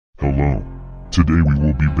Hello. Today we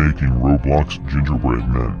will be baking Roblox Gingerbread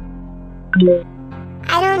Men.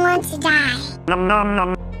 I don't want to die. Nom nom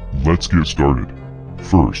nom. Let's get started.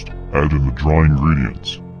 First, add in the dry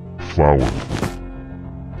ingredients. Flour.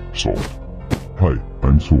 Salt. Hi,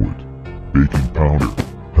 I'm salt. Baking powder.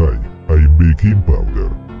 Hi, I'm baking powder.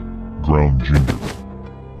 Ground ginger.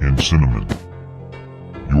 And cinnamon.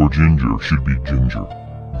 Your ginger should be ginger.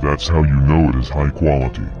 That's how you know it is high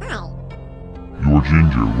quality. Your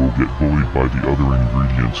ginger will get bullied by the other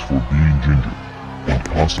ingredients for being ginger, and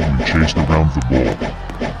possibly chased around the bowl.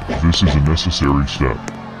 This is a necessary step.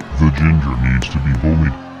 The ginger needs to be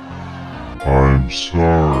bullied. I'm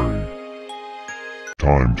sorry.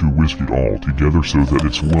 Time to whisk it all together so that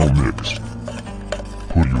it's well mixed.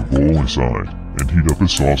 Put your bowl aside, and heat up a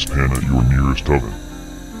saucepan at your nearest oven.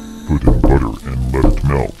 Put in butter and let it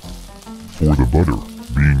melt. For the butter,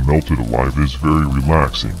 being melted alive is very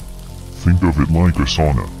relaxing. Think of it like a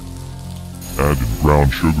sauna. Add in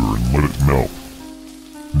brown sugar and let it melt.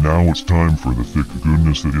 Now it's time for the thick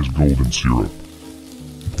goodness that is golden syrup.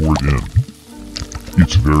 Pour it in.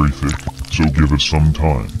 It's very thick, so give it some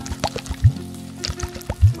time.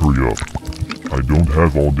 Hurry up. I don't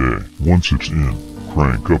have all day. Once it's in,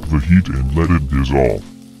 crank up the heat and let it dissolve.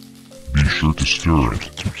 Be sure to stir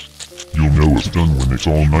it. You'll know it's done when it's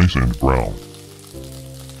all nice and brown.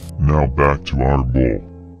 Now back to our bowl.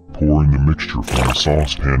 Pour in the mixture from the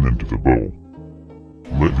saucepan into the bowl.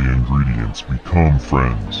 Let the ingredients become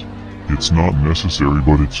friends. It's not necessary,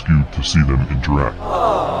 but it's cute to see them interact.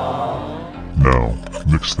 Now,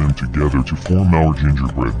 mix them together to form our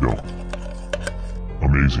gingerbread dough.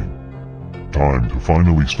 Amazing. Time to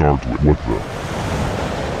finally start with what the...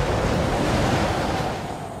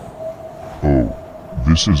 Oh,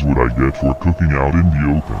 this is what I get for cooking out in the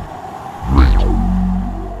open. Great.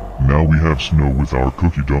 Now we have snow with our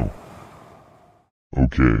cookie dough.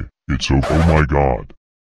 Okay, it's so— oh my god.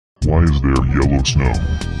 Why is there yellow snow?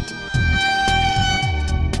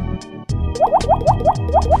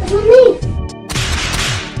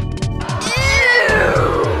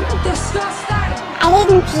 Disgusting! I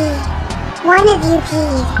didn't pee. One of you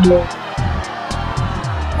peed.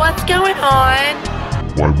 What's going on?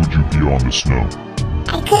 Why would you pee on the snow?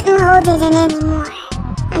 I couldn't hold it in anymore.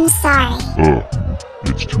 I'm sorry.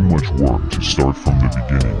 It's too much work to start from the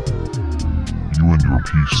beginning. You and your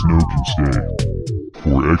pea snow can stay.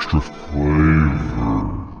 For extra flavor.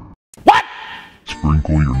 What?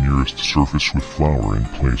 Sprinkle your nearest surface with flour and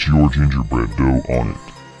place your gingerbread dough on it.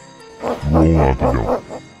 Roll out the dough.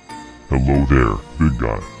 Hello there, big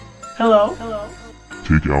guy. Hello?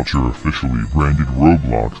 Take out your officially branded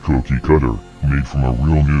Roblox cookie cutter, made from a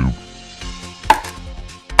real noob.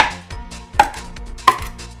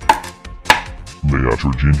 Lay out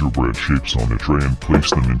your gingerbread shapes on a tray and place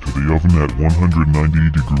them into the oven at 190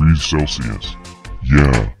 degrees Celsius.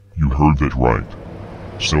 Yeah, you heard that right.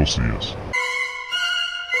 Celsius.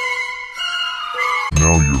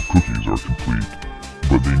 Now your cookies are complete,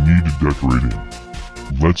 but they need decorating.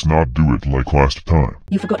 Let's not do it like last time.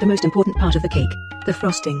 You forgot the most important part of the cake, the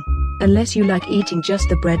frosting. Unless you like eating just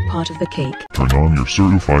the bread part of the cake. Turn on your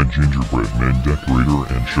certified gingerbread man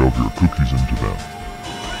decorator and shove your cookies into them.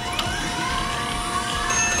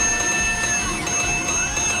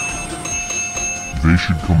 They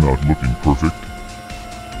should come out looking perfect.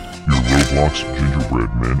 Your Roblox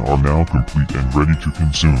Gingerbread Men are now complete and ready to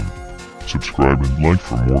consume. Subscribe and like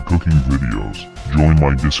for more cooking videos. Join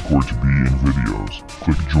my Discord to be in videos.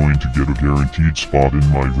 Click join to get a guaranteed spot in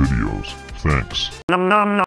my videos. Thanks. Nom nom nom.